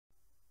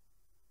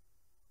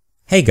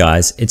Hey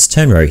guys, it's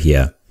Turnrow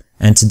here,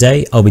 and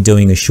today I'll be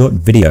doing a short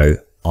video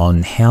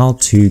on how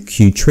to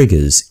queue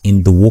triggers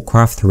in the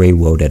Warcraft 3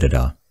 World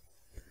Editor.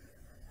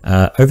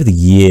 Over the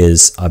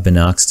years, I've been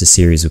asked a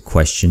series of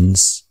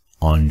questions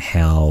on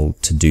how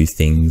to do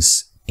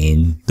things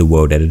in the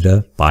World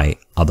Editor by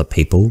other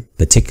people,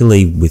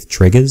 particularly with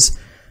triggers.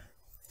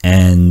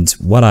 And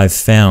what I've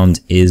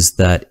found is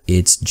that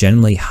it's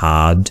generally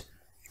hard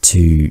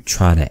to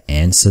try to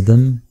answer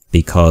them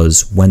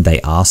because when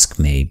they ask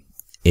me,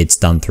 it's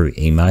done through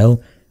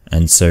email,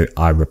 and so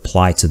I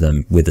reply to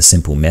them with a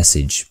simple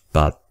message,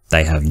 but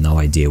they have no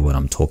idea what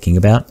I'm talking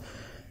about.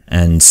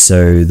 And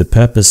so the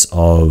purpose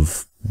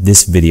of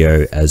this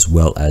video, as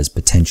well as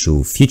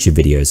potential future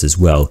videos as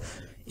well,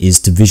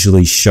 is to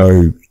visually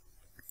show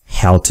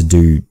how to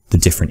do the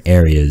different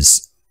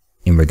areas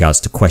in regards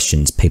to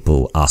questions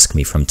people ask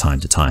me from time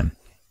to time.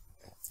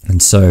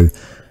 And so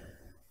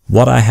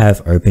what I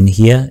have open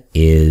here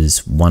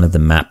is one of the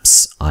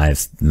maps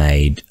I've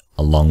made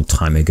a long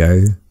time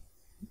ago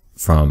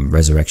from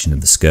Resurrection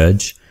of the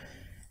Scourge,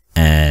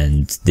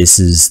 and this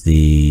is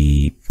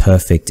the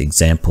perfect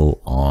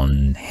example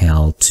on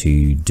how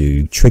to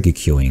do trigger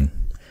queuing,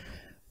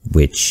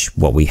 which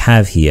what we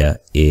have here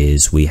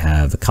is we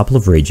have a couple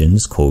of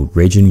regions called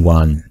Region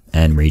 1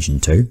 and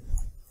Region 2,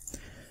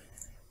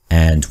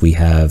 and we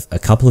have a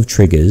couple of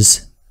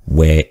triggers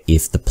where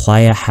if the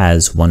player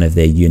has one of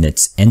their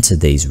units enter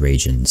these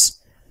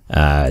regions,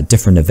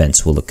 different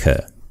events will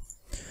occur.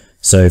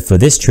 So for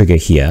this trigger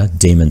here,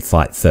 Demon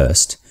Fight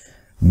First,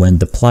 when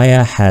the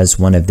player has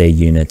one of their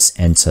units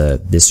enter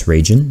this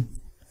region,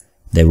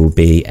 there will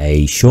be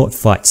a short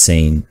fight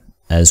scene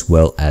as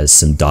well as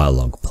some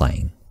dialogue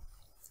playing,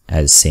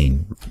 as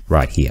seen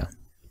right here.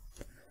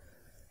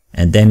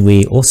 And then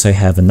we also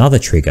have another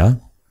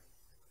trigger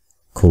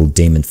called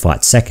Demon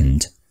Fight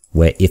Second,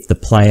 where if the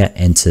player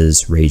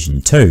enters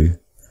Region 2,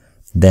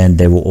 then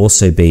there will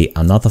also be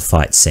another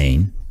fight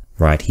scene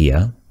right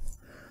here,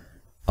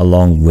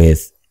 along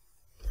with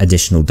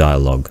additional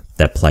dialogue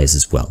that plays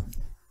as well.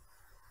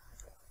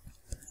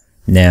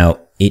 Now,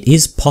 it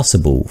is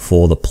possible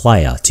for the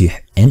player to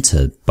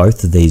enter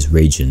both of these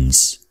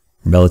regions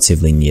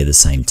relatively near the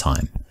same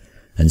time.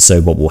 And so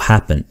what will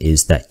happen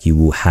is that you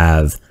will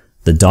have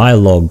the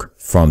dialogue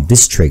from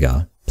this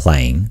trigger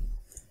playing,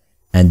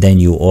 and then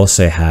you'll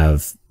also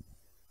have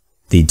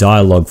the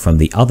dialogue from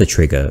the other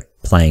trigger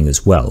playing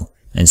as well.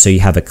 And so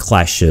you have a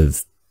clash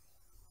of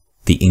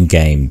the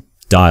in-game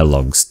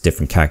dialogues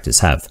different characters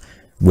have,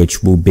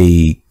 which will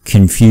be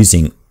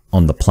confusing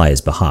on the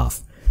player's behalf.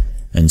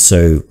 And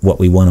so what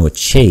we want to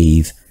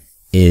achieve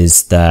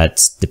is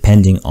that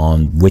depending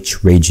on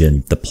which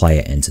region the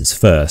player enters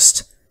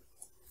first,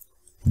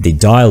 the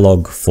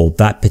dialogue for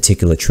that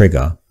particular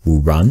trigger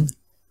will run,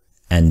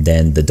 and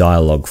then the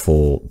dialogue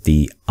for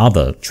the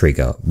other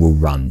trigger will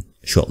run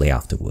shortly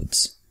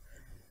afterwards,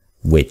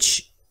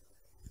 which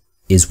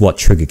is what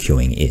trigger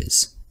queuing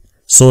is.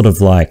 Sort of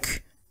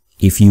like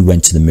if you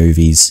went to the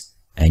movies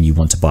and you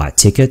want to buy a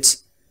ticket,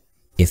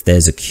 if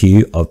there's a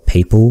queue of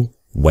people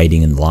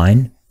waiting in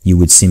line, you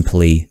would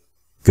simply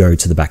go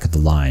to the back of the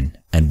line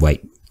and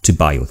wait to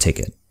buy your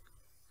ticket.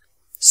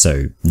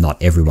 So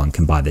not everyone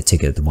can buy the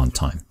ticket at the one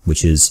time,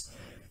 which is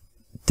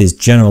this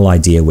general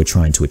idea we're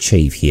trying to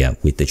achieve here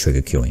with the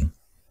trigger queuing.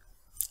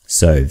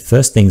 So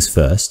first things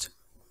first,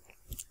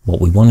 what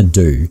we want to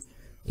do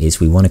is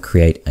we want to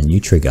create a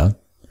new trigger,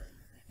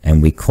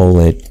 and we call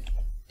it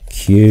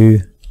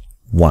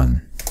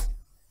Q1,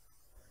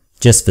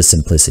 just for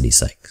simplicity's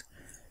sake.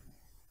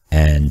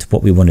 And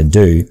what we want to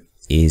do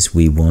is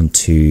we want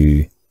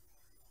to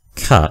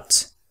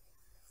cut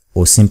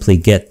or simply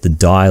get the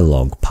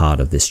dialogue part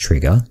of this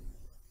trigger.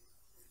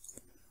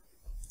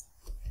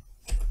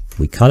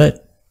 We cut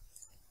it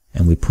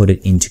and we put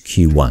it into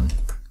Q1.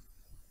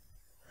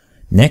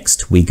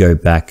 Next, we go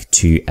back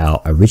to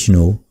our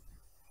original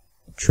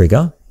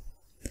trigger,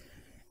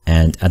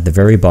 and at the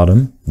very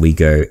bottom, we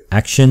go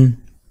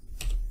Action,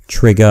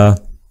 Trigger,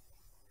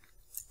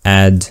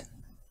 Add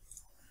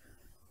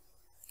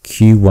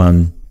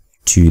Q1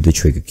 to the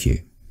trigger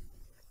queue.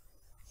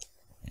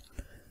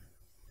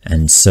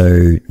 And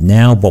so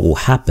now what will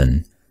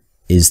happen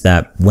is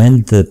that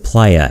when the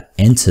player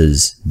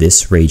enters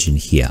this region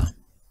here,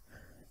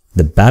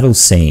 the battle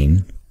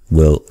scene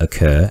will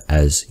occur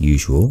as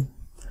usual,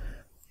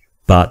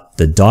 but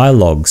the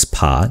dialogues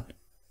part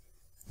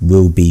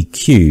will be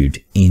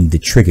queued in the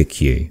trigger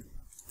queue.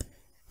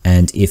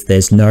 And if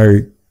there's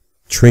no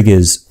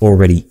triggers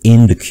already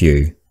in the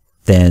queue,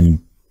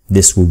 then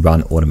this will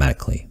run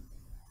automatically.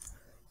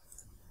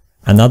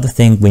 Another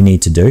thing we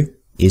need to do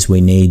is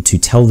we need to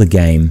tell the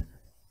game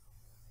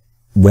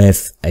where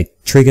a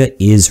trigger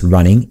is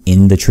running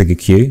in the trigger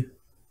queue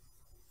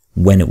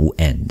when it will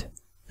end.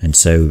 And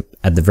so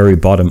at the very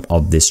bottom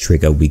of this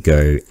trigger, we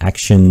go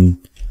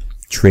Action,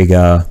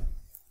 Trigger,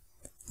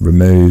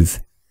 remove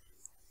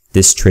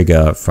this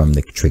trigger from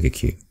the trigger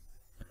queue.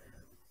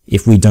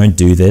 If we don't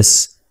do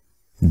this,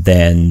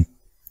 then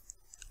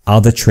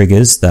other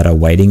triggers that are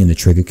waiting in the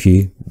trigger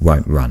queue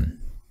won't run.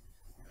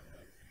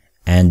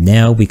 And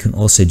now we can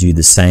also do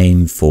the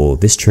same for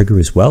this trigger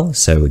as well.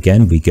 So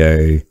again, we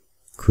go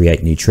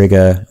create new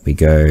trigger, we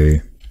go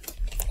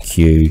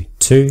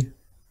Q2,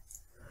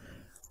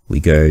 we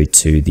go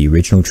to the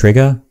original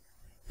trigger,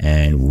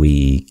 and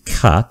we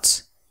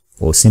cut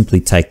or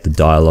simply take the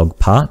dialog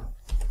part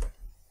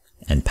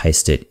and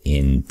paste it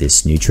in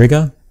this new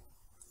trigger.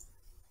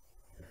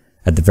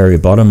 At the very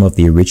bottom of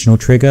the original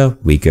trigger,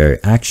 we go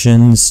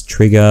actions,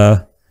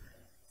 trigger,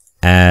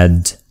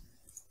 add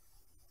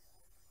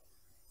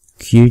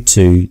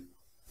Q2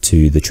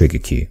 to the trigger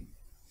queue.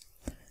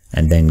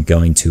 And then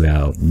going to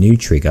our new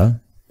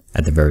trigger,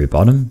 at the very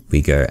bottom,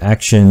 we go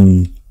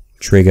action,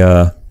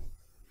 trigger,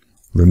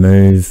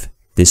 remove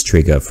this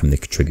trigger from the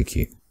trigger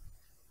queue.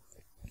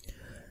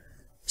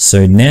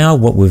 So now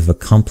what we've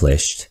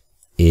accomplished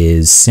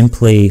is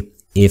simply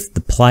if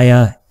the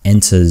player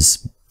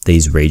enters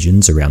these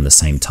regions around the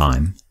same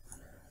time,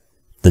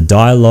 the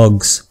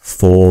dialogues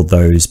for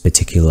those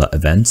particular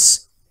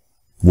events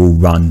will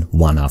run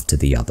one after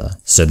the other.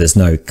 So there's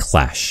no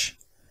clash.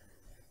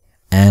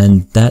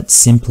 And that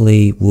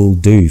simply will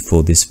do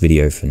for this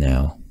video for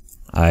now.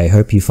 I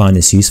hope you find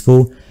this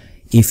useful.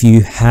 If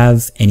you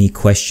have any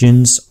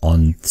questions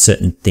on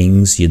certain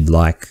things you'd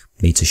like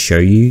me to show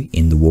you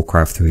in the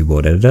Warcraft 3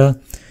 World Editor,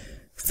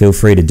 feel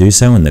free to do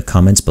so in the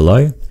comments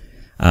below.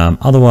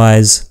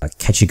 Otherwise, I'll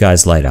catch you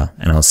guys later,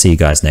 and I'll see you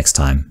guys next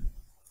time.